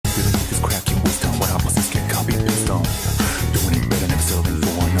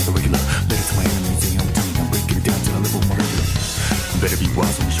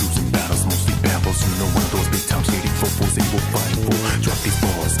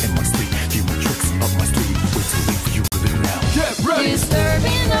in my sleep. View my tricks up my sleeve. Wait till late for you to live now. Get ready.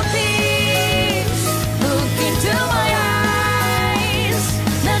 Disturbing the peace. Look into my eyes.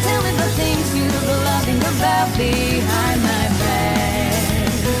 Now tell me the things you're loving about behind my back.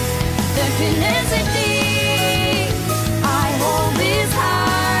 The tenacity I hold is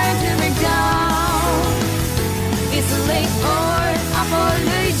hard to break down. It's late for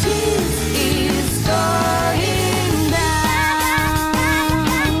apologies. It's going down.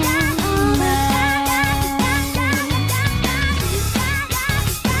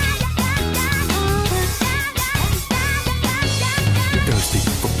 You're thirsty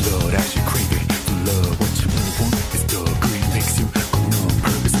for blood, as you crave it. For love, what you really want is the greed makes you go numb.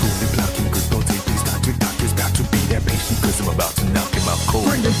 Purposefully blocking good thoughts. These doctors got to be that patient, cause I'm about to knock him out cold.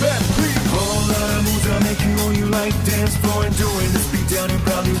 Bring it back, please. Whole lot of moves I make you know you like dance floor and doing this beat down and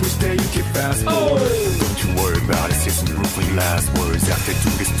probably wish that you could fast forward. Don't you worry about it, say some ruefully last words after do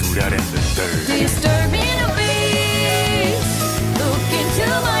this, do that, and the third. Disturbing the peace. Look into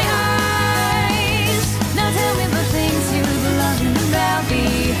my eyes. Now tell me the things you're loving about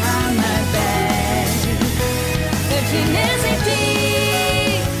behind my back. The tenacity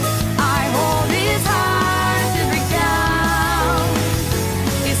I hold is hard to break down.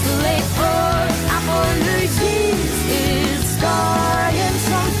 It's too late for apologies. It's starting.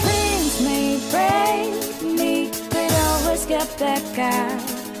 Some things may break me, but always get back out.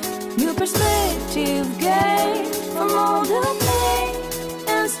 New perspective gain from all the pain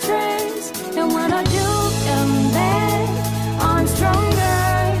and stress. And when I do come back, I'm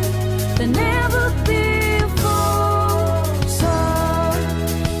stronger than ever before. So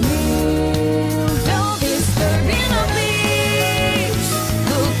kneel down, disturbing the peace.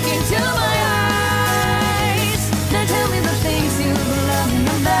 Look into my eyes. Now tell me the things you love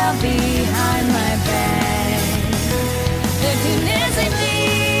about behind my back. The tenacity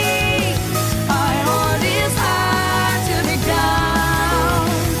I hold is hard to break down.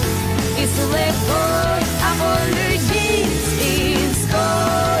 It's too late for apologies. It's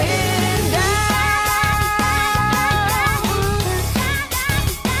going down.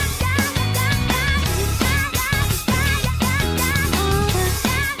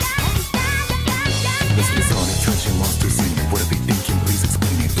 This on it, touching monsters in it. What are they thinking? Please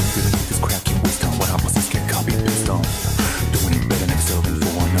explain it. Don't feel this crap can't waste time. What opposites can't copy based on doing it better than themselves and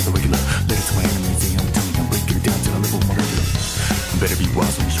for another regular. Let it to my enemies, I'm telling you, I'm breaking it down to a level more regular. Better be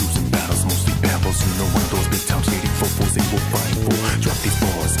wise when you choosing battles, mostly babbles. You know one of those big time shady fofos they will fight for. Drop these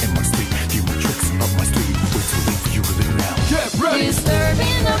bars in my sleep, view my tricks up my sleeve. Wait till late for you to live now. Get ready.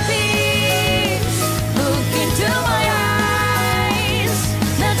 Disturbing the peace. Look into my eyes.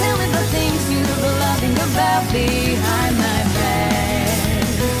 Now tell me the things you're loving about behind my back.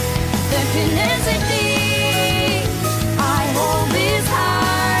 The tenacity I hold is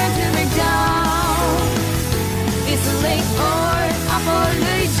hard to break down. It's too late for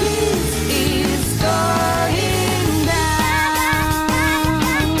apologies. It's going down.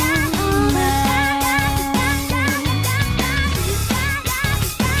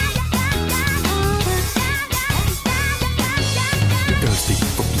 You're thirsty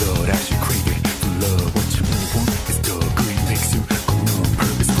for blood, as you crave it. For love, what you really want is the greed makes you go numb.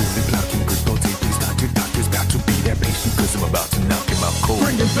 Purposefully blocking good thoughts. These doctors got to be that patient, cause I'm about to knock him out cold.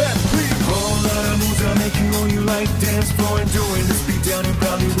 Bring it back, please. Whole lot of moves I make you know you like dance floor and doing this beat down and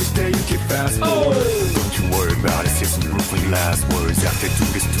probably wish that you could fast forward. Don't you worry about it, say some ruefully last words after do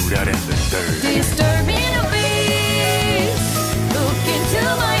this, do that, and the third. Disturbing the peace. Look into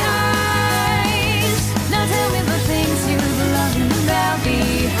my eyes. Now tell me the things you're loving about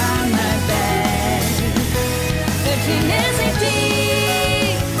behind my back. The tenacity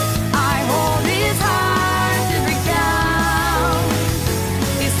I hold is hard to break down.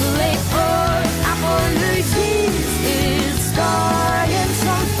 It's too late for apologies. It's starting.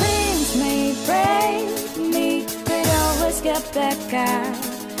 Some things may break me, but always get back out.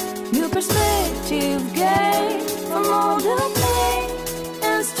 New perspective gain from all the pain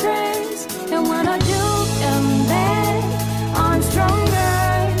and stress. And when I do come back, I'm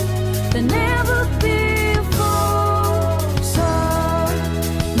stronger than ever before. So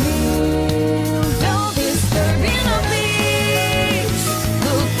kneel down, disturbing the peace.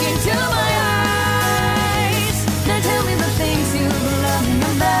 Look into my eyes. Now tell me the things you're loving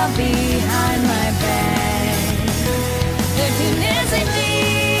about behind my back. The tenacity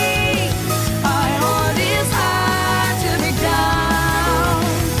I hold is hard to break down.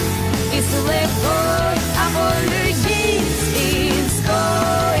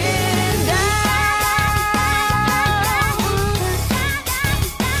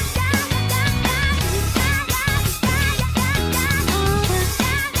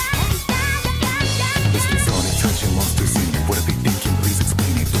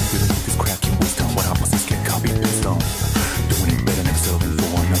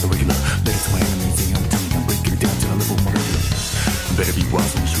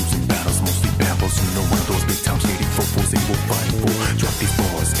 wise when choosing battles, mostly babbles. You know one of those big time shady fofos they will fight for. Drop these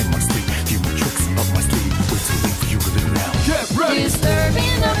bars in my sleep, few tricks up my sleeve. Wait till late for you to live now. Get ready.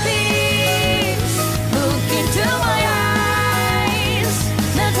 Disturbing the peace. Look into my eyes.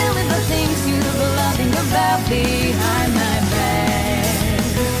 Now tell me the things you've been loving about behind my back.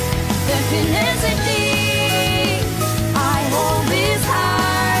 The tenacity I hold is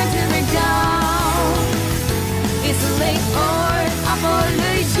hard to break down. It's late for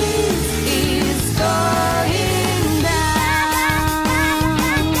apologies. It's going down.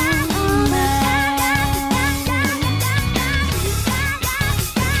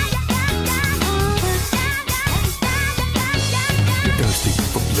 You're thirsty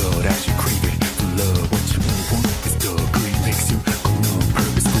for blood as you crave it. For love, what you really want is the greed makes you go numb.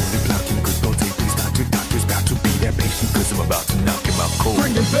 Purposefully blocking good thoughts. Please doctor's about to be that patient, cause I'm about to knock him out cold.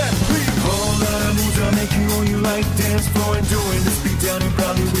 Bring it back, please. Whole lot of moves I make you on you like dance floor and doing this beat down and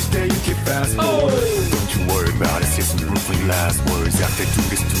probably wish that you could fast forward. Don't you worry about it, say some ruefully last words after do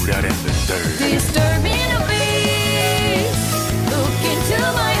this, do that, and the third. Disturbing the peace. Look into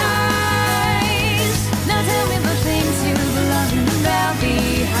my eyes. Now tell me the things you've been loving about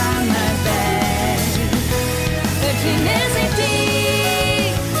behind my back. The tenacity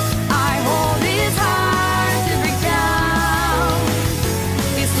I hold is hard to break down.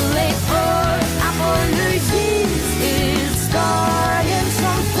 It's late for apologies. It's starting.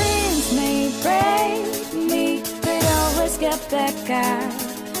 Some things may break me, but always get back out.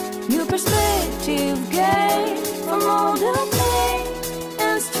 New perspective gain from all the pain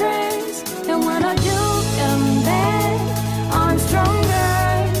and stress. And when I do come back, I'm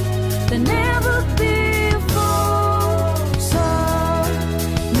stronger than ever before. So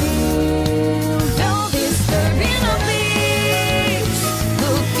kneel down, disturbing the peace.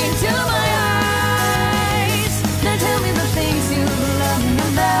 Look into my eyes. Now tell me the things you love me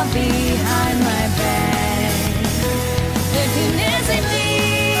about behind my back. The tenacity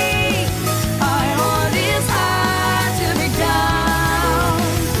I hold is hard to break down.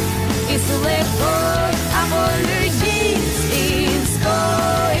 It's too late for apologies. It's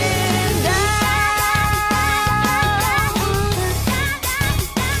going down.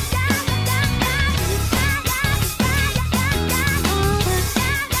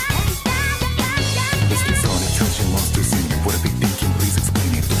 This gets on it, touching monsters in it. What are they thinking? Please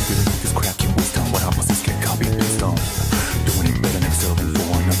explain it. Don't feel like this crap you waste time. What opposites get copied and based on. Doing it better than self and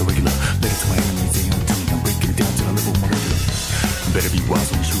for another regular. Let it to my enemies, they don't tell me I'm breaking it down till I live with my regular. Better be wise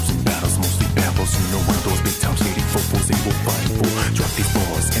when choosing battles, mostly babbles. You know one of those big time shady fofos they will fight for. Drop these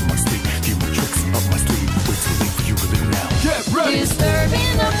bars in my sleep, few tricks up my sleeve. Wait till late for you to live now. Get ready.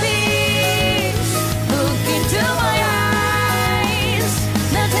 Disturbing the peace. Look into my eyes.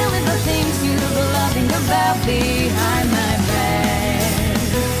 Now tell me the things you've been loving about behind my back.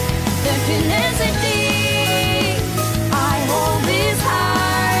 The tenacity I hold is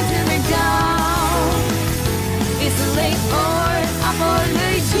hard to break down. It's late for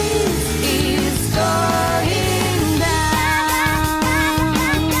apologies. It's going down.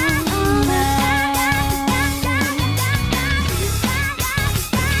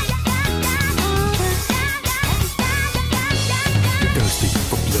 You're thirsty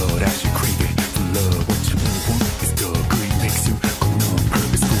for blood as you crave it. For love, what you really want is the greed makes you go numb.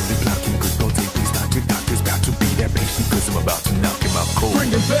 Purposefully blocking good thoughts. Please doctor's about to be that patient, cause I'm about to knock him out cold.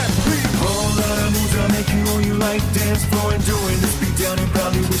 Bring it back, please. Whole lot of moves I make you on you like dance floor and doing this beat down and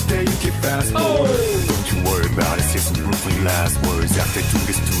probably wish that you could fast forward. Don't you worry about it, say some ruefully last words after do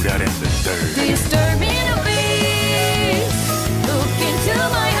this, do that, and the third. Disturbing the peace. Look into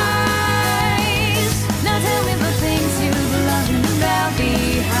my eyes. Now tell me the things you've been loving about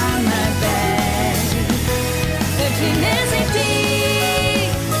behind my back. The tenacity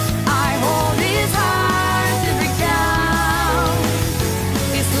I hold is hard to break down.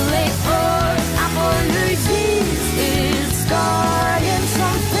 It's too late for apologies. It's starting.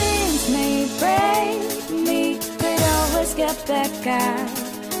 Some things may break me, but always get back out.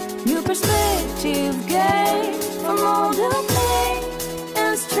 New perspective gain from all the pain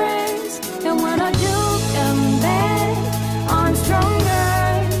and stress. And when I do come back, I'm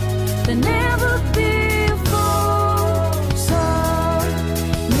stronger than ever before. So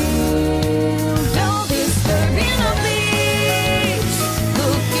kneel down, disturbing the peace.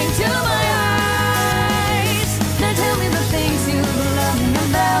 Look into my eyes. Now tell me the things you love me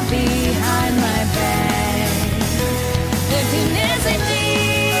about behind my back. The tenacity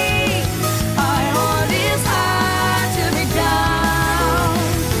I hold is hard to break down.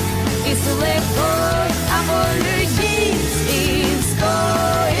 It's too late for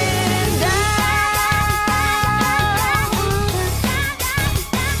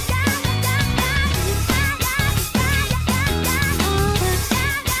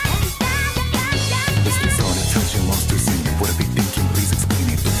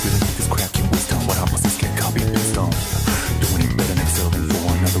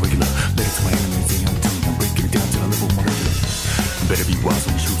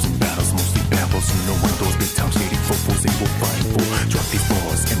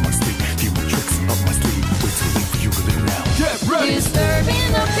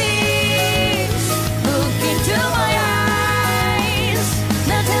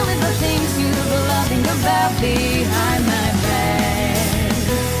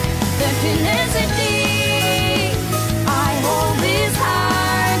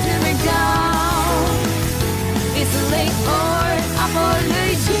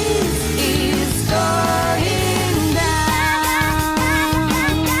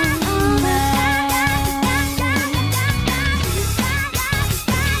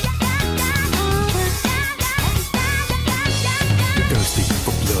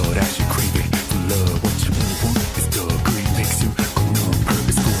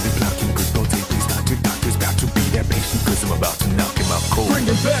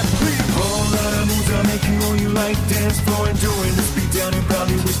it back, please. Whole lot of moves are making all you like dance floor and doing this beat down and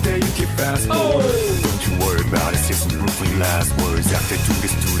probably wish that you could fast forward. Don't you worry about it, just some briefly last words after do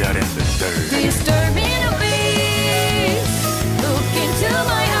this, do that, and the third. Disturbing the beats, look into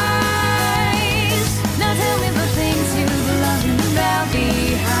my eyes. Now tell me the things you love about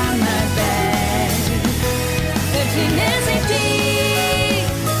behind my back. Emptiness is deep,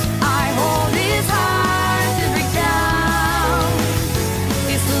 I hold this hard to break down.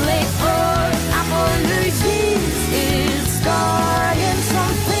 It's too late for apologies, it's scarred and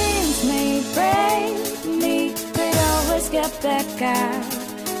some things may break me, but always get back out.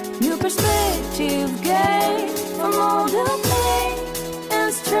 New perspective gain from all the pain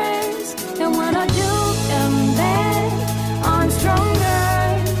and stress. And when I do am bad, I'm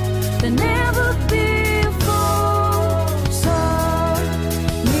stronger than ever before. So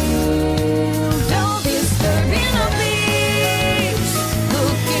kneel, don't disturb in the beach.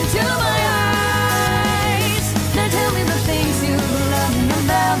 Look into my eyes. Now tell me the things you love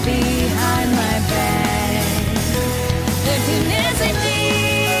about behind my back. Emptiness in me.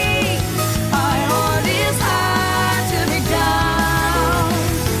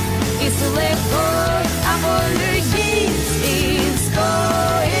 Let go, apologies, it's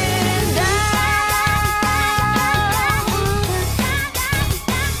going down.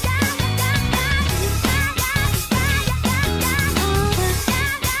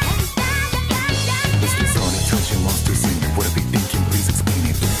 Is this all it tells you monsters in it? What are they thinking? Please explain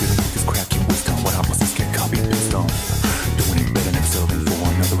it. Don't feel like this crap you waste on. What opposites get copied and pissed on. Doing it better next serving for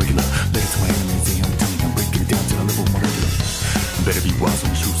another regular. Let it to my enemies, they I'm telling you, I'm breaking it down to a level more regular. Better be wise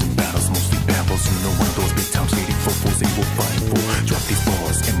when choosing battles, mostly babbles. You know one of those big time shady fofos they will fight for. Drop these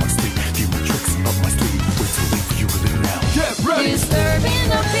balls in my sleep, few more tricks up my sleeve. Wait too late for you to live now. Get ready! Disturbing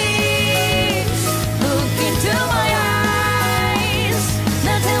the peace, look into my eyes.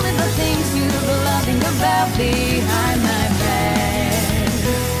 Now tell me the things you're loving about behind my back.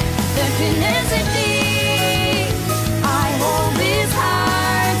 Emptiness in deep, I hold this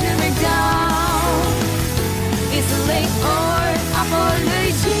hard to break down. It's too late for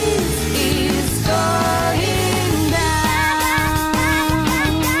apologies, it's going down.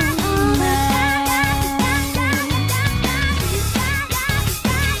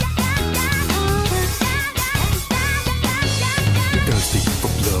 You're thirsty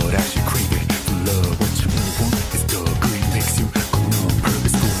for blood, actually craving for love. What you really want is the greed makes you go numb.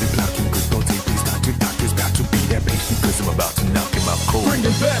 Purposefully blocking good thoughts. Please start your doctor's about to be that patient, cause I'm about to knock him out cold. Bring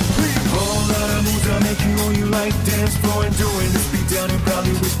it back, please. Whole lot of moves are making all you like dance floor and doing this beat down and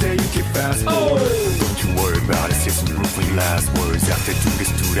probably wish that you could fast forward. Don't you worry about it, just some briefly last words after do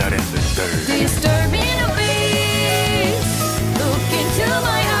this, do that, and the third. Disturbing the beats, look into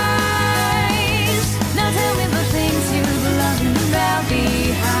my eyes. Now tell me the things you love about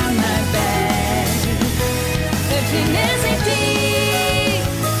behind my back. Emptiness is deep,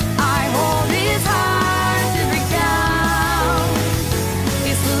 I hold this hard to break down.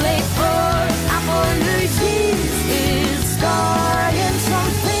 It's too late for apologies, it's scarred and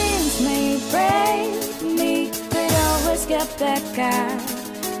some things may break me, but always get back out.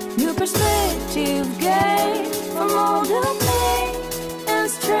 New perspective gain from all the pain and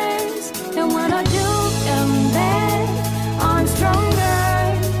stress. And when I do am bad, I'm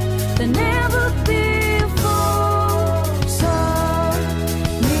stronger than ever before. So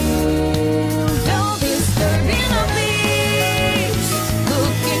kneel, don't disturb in the beach.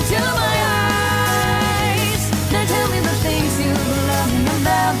 Look into my eyes. Now tell me the things you love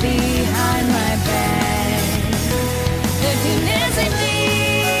about behind my back. Emptiness in me,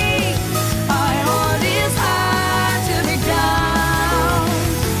 I hold this hard to break down.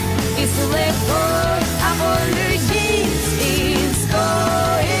 It's too late for apologies, it's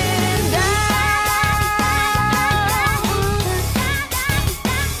going down.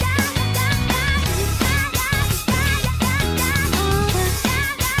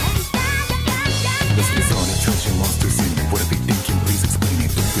 Is this all it tells you monsters in it? What are they thinking? Please explain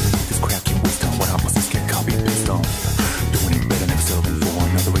it. Don't feel like this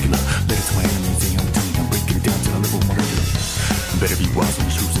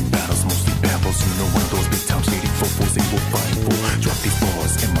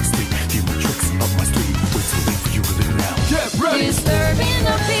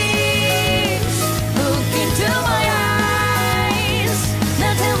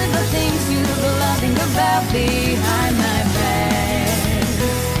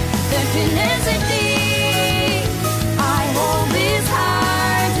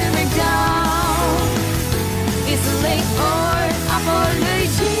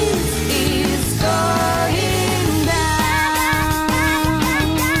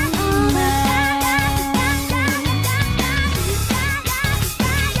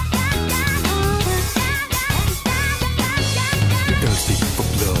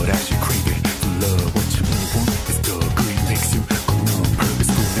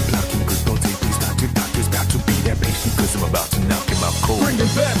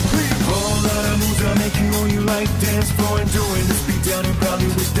dance floor and doing this beat down and probably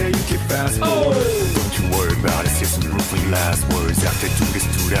wish that you could fast forward. Don't you worry about it, just some ruefully last words after do this,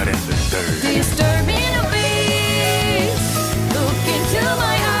 do that, and the third. Disturbing a beast, look into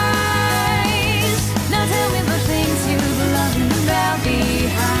my eyes. Now tell me the things you love about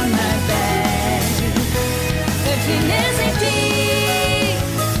behind my back. The tenacity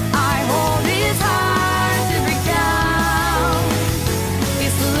I hold is hard to break down.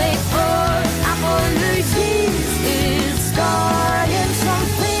 It's too late for apologies. It's scarred and some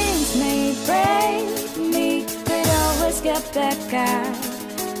things may break me, but always get back out.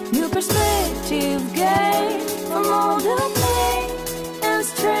 New perspective gain from all the pain and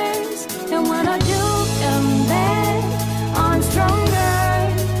stress. And when I do come back, I'm stronger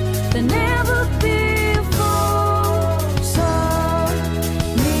than ever before. So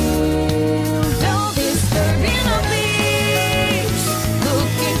kneel, don't disturb in a beach.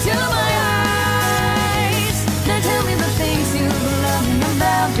 Look into my eyes. Now tell me the things you love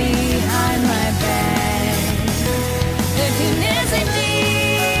about behind my back. The tenacity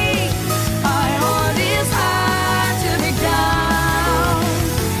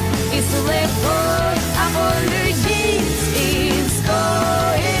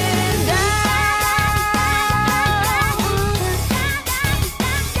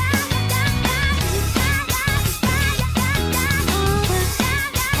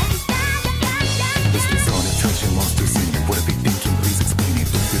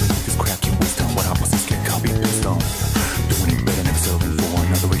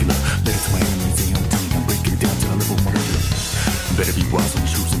better be wise when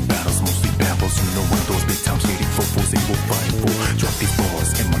choosing battles, mostly babbles. You know one of those big time shady fofos they will fight for. Drop these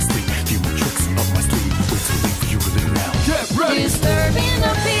bars in my sleep, few more tricks up my sleeve. Wait till late for you to live now. Get ready! Disturbing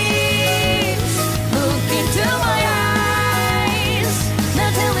the peace, look into my eyes. Now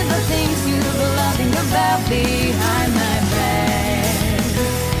tell me the things you're loving about behind my back.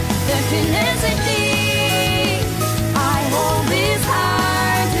 The tenacity I hold is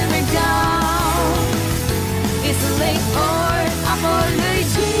hard to break down. It's too late for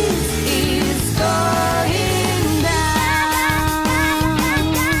apologies, it's going down.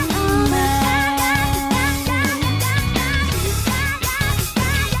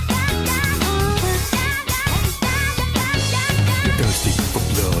 You're thirsty for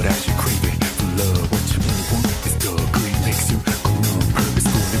blood as you crave it. For love, what you really want is the green makes you go numb. Purpose,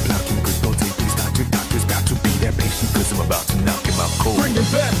 fully blocking, good both these doctors about to be that patient, cause I'm about to knock him out cold. Bring it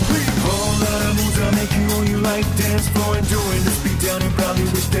back, please. Whole lot of moves I make you on you like dance floor and doing this beat down and probably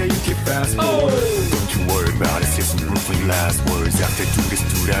wish that you could fast forward. Don't you worry about it, just some ruefully last words after do this,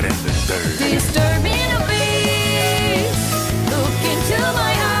 do that, and the third. Disturbing a beast, look into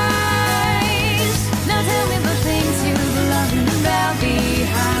my eyes. Now tell me the things you love about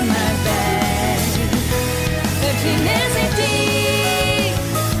behind my back. The tenacity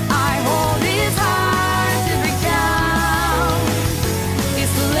I hold is hard to break down.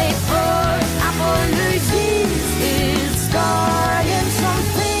 It's too late for apologies. It's scarred and some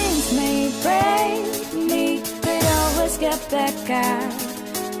things may break me, but always get back out.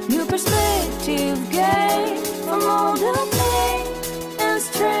 New perspective gain from all the pain and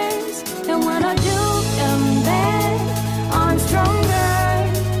stress. And when I do come back, I'm stronger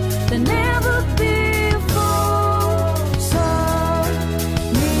than ever before. So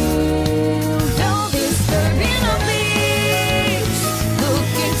kneel, don't disturb in a beach. Look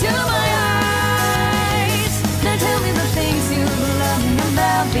into my eyes. Now tell me the things you love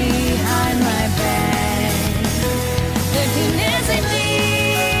about behind my back. The tenacity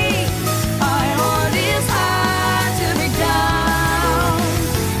I hold is hard to break down.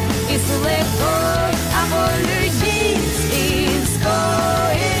 It's too late for apologies. It's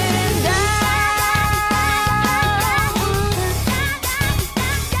going down.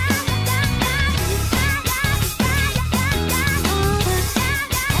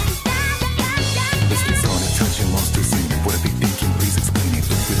 This gets on and touching monsters in it. What are they thinking? Please explain it.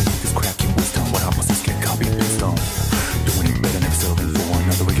 Don't really need this crap you waste on. What opposites get copy based on. Doing it better never serving for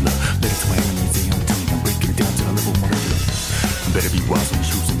another regular. Let it to my enemies and young team. I'm breaking it down to a level more regular. Better be wise when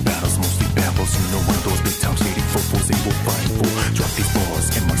choosing battles, mostly babbles. You know one of those big time shady fofos they will fight for. Drop these bars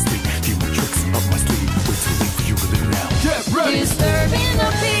in my sleep, few more tricks up my sleeve. Wait till late for you to live now. Get ready. Disturbing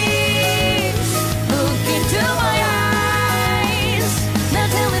the peace, look into my eyes. Now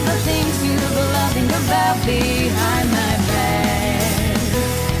tell me the things you're loving about behind my back.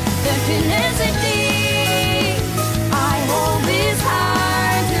 The tenacity I hold is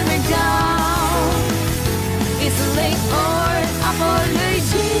hard to break down. It's too late for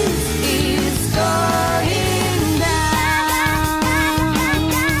apologies. It's going down.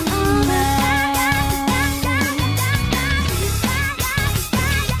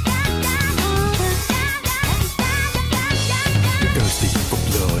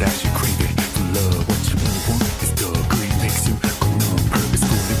 blood as you crave it. For love, what you really want is the greed makes you go numb.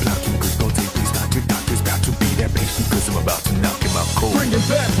 Purposefully blocking good thoughts. Please not your doctor's about to be that patient, cause I'm about to knock him out cold. Bring it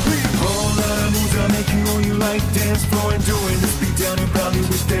back, please. All that moves are making all you like. Dance floor and doing this beat down and probably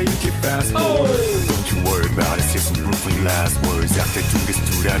wish that you could fast forward. Don't you worry about it, here's some briefly last words. After two gets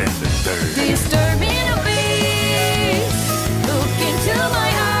through that and the third. Disturbing a beast, look into my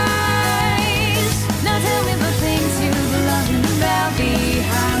eyes. Now tell me the things you love about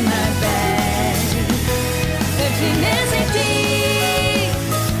behind my back. The tenacity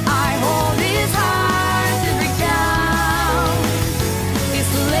I hold is hard to break down. It's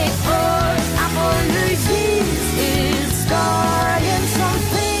too late for apologies. It's scarred and some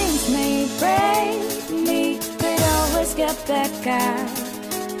things may break me, but always get back out.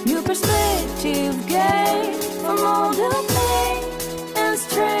 New perspective gain from all the pain and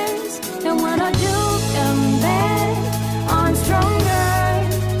stress. And when I do come back, I'm stronger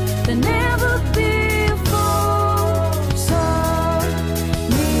than ever before. So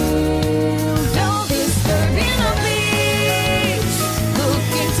kneel, don't disturb in a beach. Look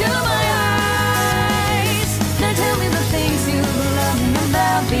into my eyes. Now tell me the things you love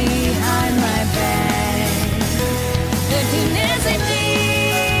about behind my back. The tenacity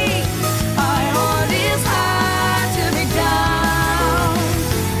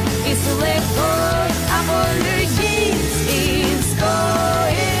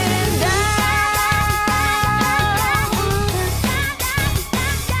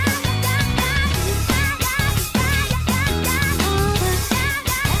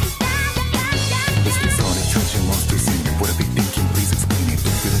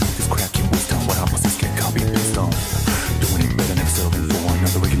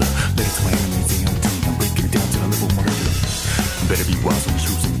better be wise when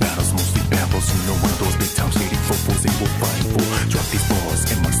choosing battles, mostly battles. You know one of those big time shady fofos they will fight for. Drop these balls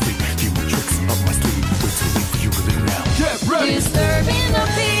in my sleep, few tricks up my sleeve. Wait till late for you to live now. Get ready! Disturbing the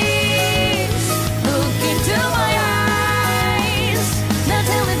peace, look into my eyes. Now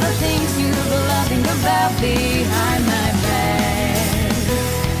tell me the things you're laughing about behind my back.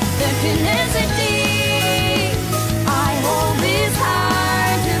 The tenacity I hold is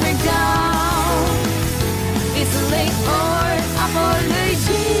hard to break down. It's too late for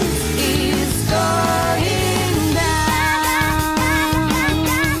apologies, it's going down.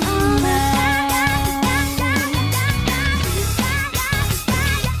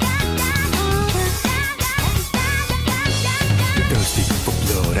 You're thirsty for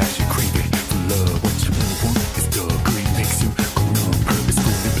blood as you crave it. For love, what you really want is the greed makes you go numb.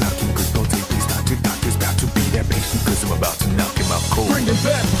 Purposefully blocking good thoughts. Please not your doctor's about to be that patient, cause I'm about to knock him out cold. Bring it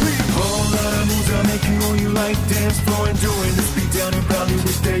back, please. All that moves are making all you like. Dance floor and doing this beat down and probably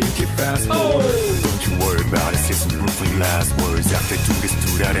wish that you could fast forward. Don't you worry about it, here's some briefly last words. After two gets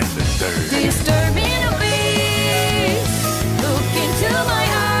through that and the third. Disturbing a beast, look into my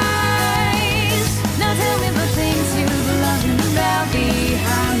eyes. Now tell me the things you love about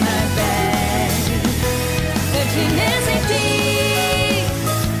behind my back. The tenacity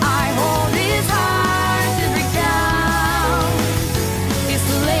I hold is hard to break down. It's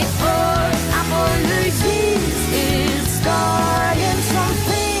too late for apologies. It's scarred and some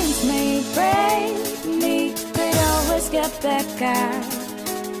things may break me, but always get back out.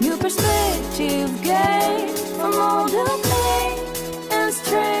 New perspective gain from all the pain and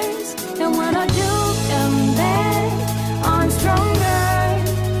stress. And when I do come back, I'm stronger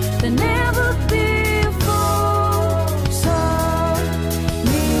than ever before. So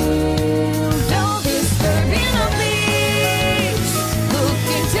kneel, don't disturb in a beach. Look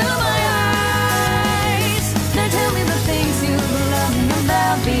into my eyes. Now tell me the things you love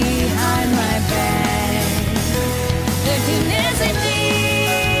about behind my back. The tenacity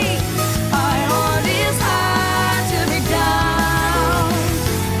I hold is hard to break down.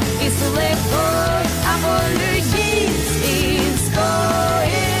 It's too late for apologies. It's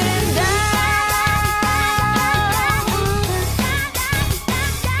going down.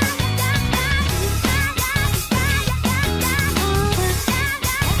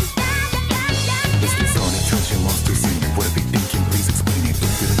 Is this all that turns your monster scene? What are they thinking? Please explain it.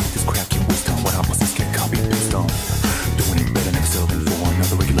 Don't get this crap you waste on. What opposites get copy and paste on. Doing it better next up and for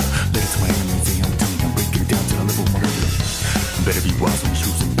another regular. Let it to my enemies, they don't tell me I'm breaking it down to a level more regular. Better be wise when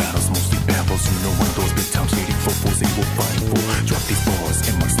choosing battles, mostly battles. You know one of those big time shady fofos they will fight for. Drop these balls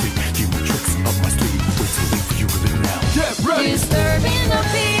in my sleep, few tricks up my sleeve. Wait till late for you to live now. Get ready! Disturbing the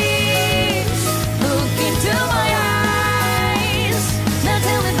peace, look into my eyes. Now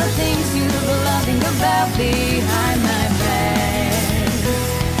tell me the things you're loving about behind my back.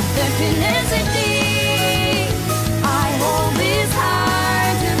 The tenacity I hold is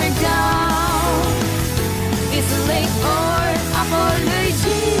hard to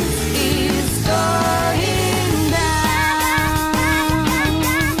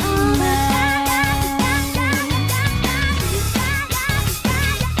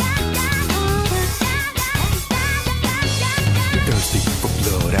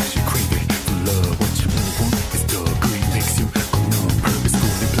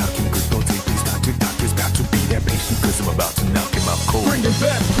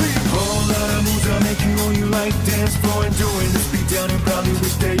that beat. Whole lot of moves are making all you like dance floor and doing this beat down and probably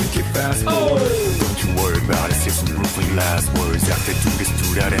wish that you could fast forward. Don't you worry about it, say some briefly last words after do this,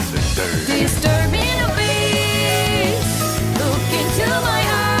 do that, and the third. Disturbing the beat. Look into my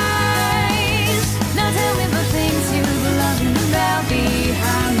eyes. Now tell me the things you love about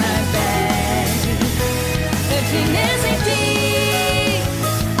behind my back. The thing is deep.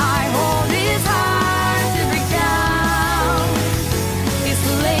 I hold this hard to break down. It's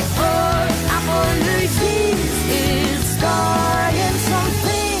too late for apologies. It's scarred and some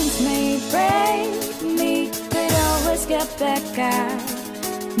things may break me, but always get back out.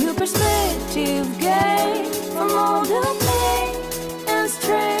 New perspective gain from all the pain and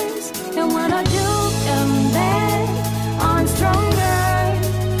stress. And when I do come back, I'm stronger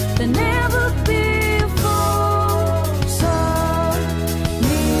than ever before. So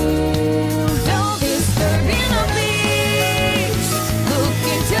new, don't disturb in the beach. Look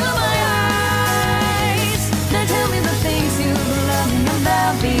into my eyes. Now tell me the things you love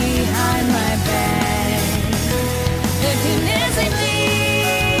about behind my back. The thing is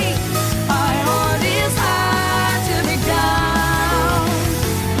deep. I hold this hard to break down.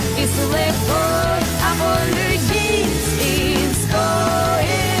 It's too late for apologies. It's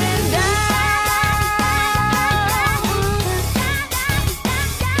going down.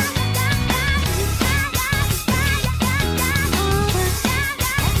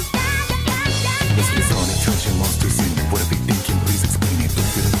 Let's get on it, touching monsters in it. What are they thinking? Please explain it. Don't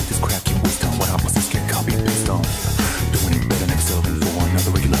feel this crap you waste on what opposites can copy and paste on. Doing it better next serving for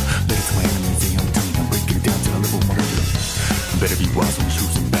another regular. Let it to my enemies and young tongue. I'm breaking it down to a level more regular. Better be wise when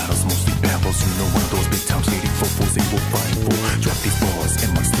choosing battles, mostly babbles. You know one of those big time shady fofos they will fight for. Drop these balls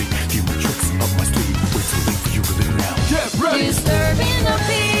in my sleep, few more tricks up my sleeve. Wait too late for you to live now. Get ready! Disturbing the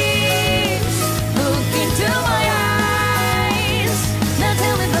peace. Look into my eyes. Now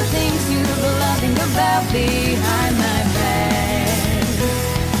tell me the things you're loving about behind my back.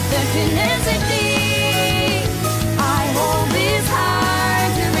 The tenacity. I hold this hard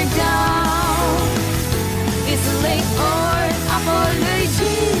to break down. It's too late for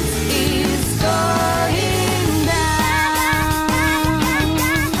apologies. It's going down.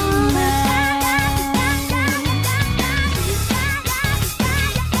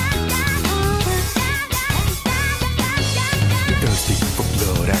 You're thirsty for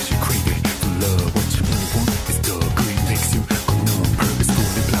blood, as you crave it for love. What you really want is the greed makes you go numb.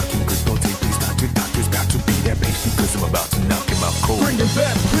 Purposefully blocking good thoughts. Hey, please not your doctors, got to be that patient, cause I'm about to knock him out cold. Bring it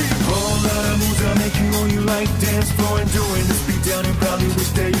back, please. Whole lot of moves are making all you like dance floor and doing this beat down and probably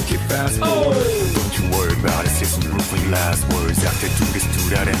wish that you could fast forward. Don't you worry about it, say some briefly last words after do this, do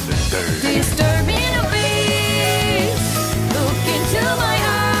that, and the third. Disturbing the beat. Look into my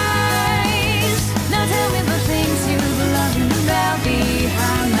eyes. Now tell me the things you love about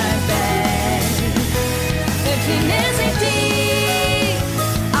behind my back. The thing is deep.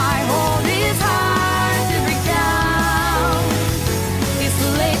 I hold this hard to break down. It's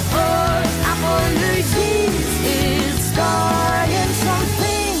too late for apologies. It's scarred and some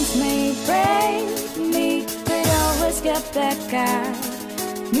things may break me, but always get back out.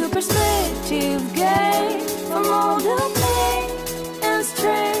 New perspective gain from all the pain and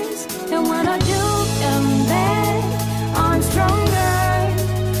stress. And when I do come back, I'm stronger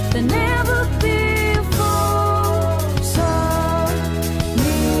than ever before. So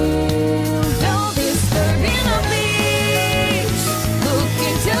new, don't disturb in the beach. Look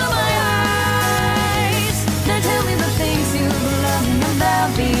into my eyes. Now tell me the things you love about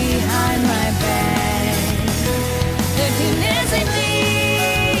behind my back. The tenacity.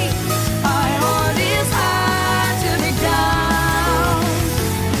 I hold this hard to break down.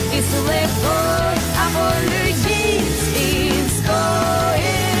 It's too late for apologies. It's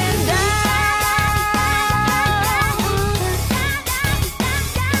going down.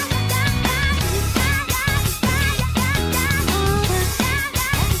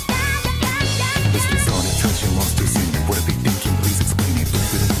 Let's get on it, touching monsters in it. What are they thinking? Please explain it. Don't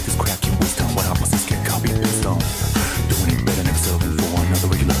feel this crap you waste on what opposites can copy and paste on. Doing it better next serving for another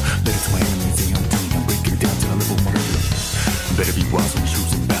regular. Let it to my enemies and young tongue. I'm breaking it down to a level more regular. Better be wise when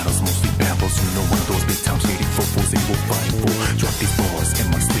choosing battles, mostly babbles. You know one of those big time shady fofos they will fight for. Drop these balls in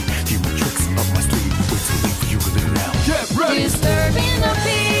my sleep, few more tricks up my sleeve. Wait too late for you to live now. Get ready! Disturbing the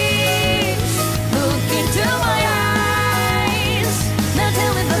peace. Look into my eyes. Now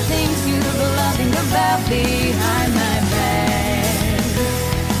tell me the things you're loving about behind my back.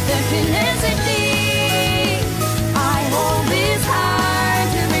 The tenacity. I hold this hard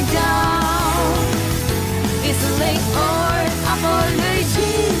to break down. It's too late for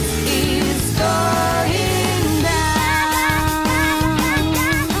apologies. It's going down.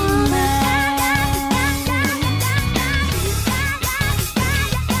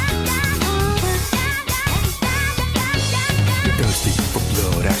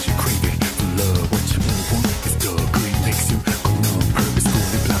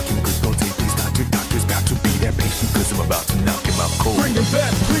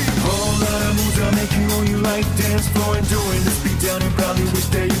 back, please. Whole lot of moves are making all you like dance floor and doing this beat down and probably wish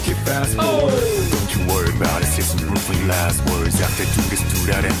that you could fast forward. Don't you worry about it, say some ruefully last words after do this, do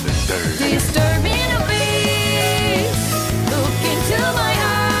that, and the third. Disturbing the peace. Look into my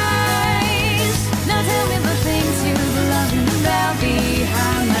eyes. Now tell me the things you love about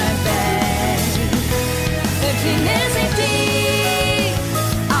behind my back. Emptiness is deep.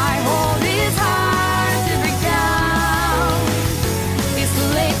 I hold his heart to break down. It's too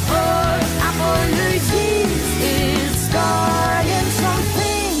late for apologies. It's scarred and some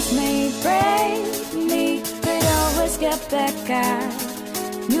things may break me, but always get back out.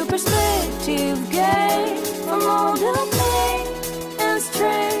 New perspective gain from all the pain and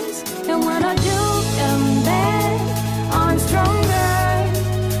stress. And when I do come back, I'm stronger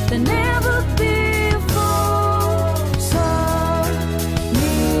than ever before. So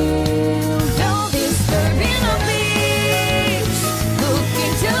kneel, don't disturb in the peace. Look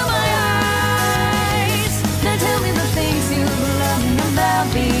into my eyes. Now tell me the things you love me about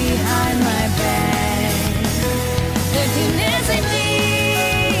behind my back. Emptiness in me.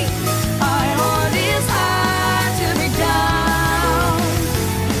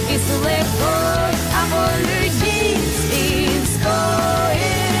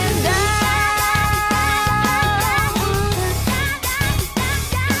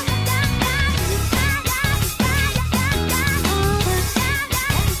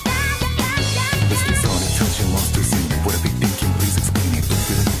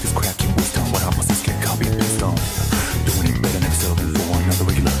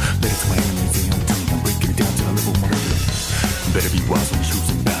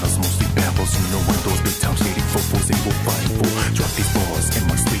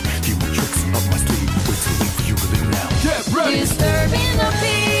 Disturbing the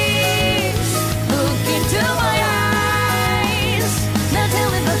peace. Look into my eyes. Now tell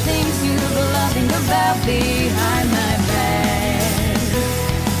me the things you're loving about behind my back.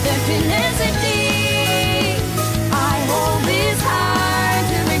 Emptiness is deep. I hold this heart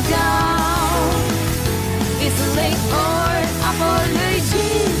to break down. It's too late for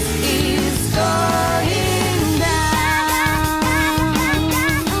apologies. It's going down.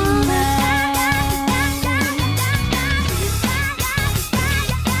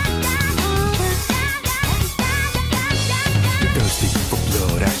 Thirsty for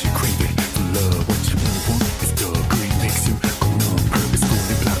blood, as you crave it for love. What you really want is the greed makes you go numb.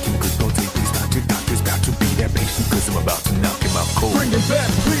 Purposefully blocking good thoughts. Please not your doctor's about to be that patient, cause I'm about to knock him out cold. Bring it back,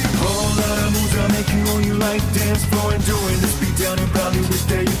 please. Whole lot of moves are making all you like dance floor and doing this beat down and probably wish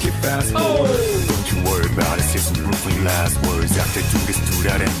that you could fast forward. Don't you worry about it, say some ruefully last words after do this, do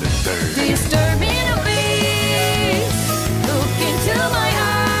that, and the third. Disturbing the peace. Look into my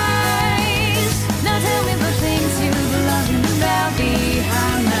eyes. Now tell me the things you love about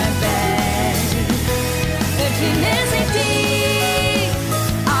behind my back. Emptiness is deep.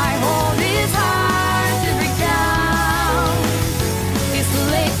 I hold his heart to break down. It's too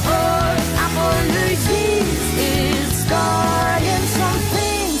late for apologies. It's scarred and some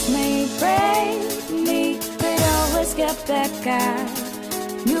things may break me, but always get back out.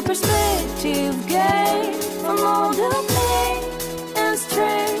 New perspective gain from all the pain and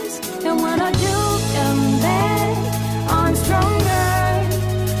stress. And when I do come back, I'm stronger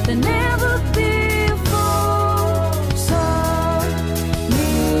than ever before. So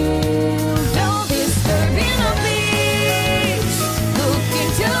kneel, don't disturb in the peace. Look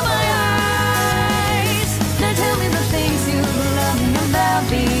into my eyes. Now tell me the things you love me about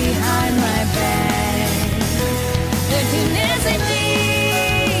behind my back. Emptiness in me.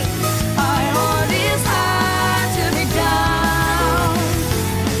 I hold his heart to break down.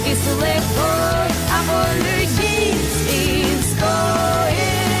 It's too late for apologies. It's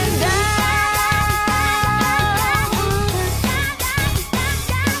going down.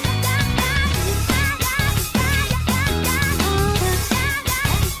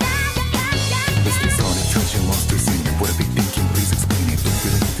 Is this on a treasure monster scene? What are they thinking? Please explain it. Don't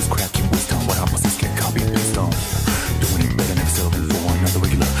really need this crap you waste on. What opposites can't copy and paste on. Doing it better next up for another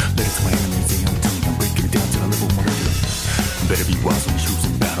regular. Let it to my enemies, they don't tell me I'm breaking it down to a level more regular. Better be wise when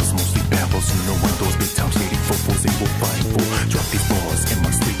choosing battles, mostly battles. You know one of those big time shady fofos they will fight for. Drop these balls in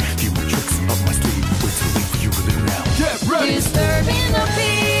my sleep, few more tricks up my sleeve. Wait till late for you to live now. Get ready! Disturbing the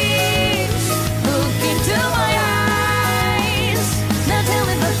peace. Look into my eyes. Now tell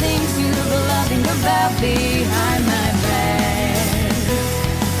me the things you're loving about behind my back.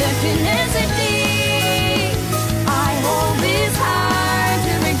 Emptiness is deep. I hold this heart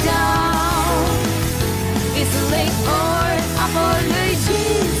to break down. It's too late for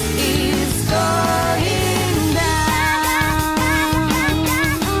apologies. It's going down.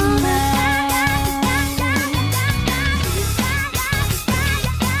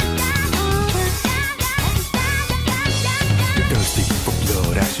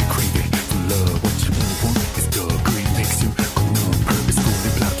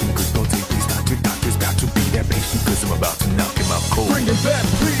 back,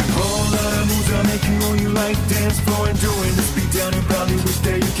 please. Whole lot of moves are making all you like dance floor and doing this beat down and probably wish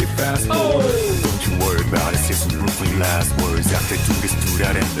that you could fast forward. Don't you worry about it, say some ruefully last words after do this, do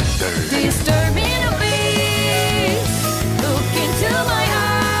that, and the third. Disturbing the beat.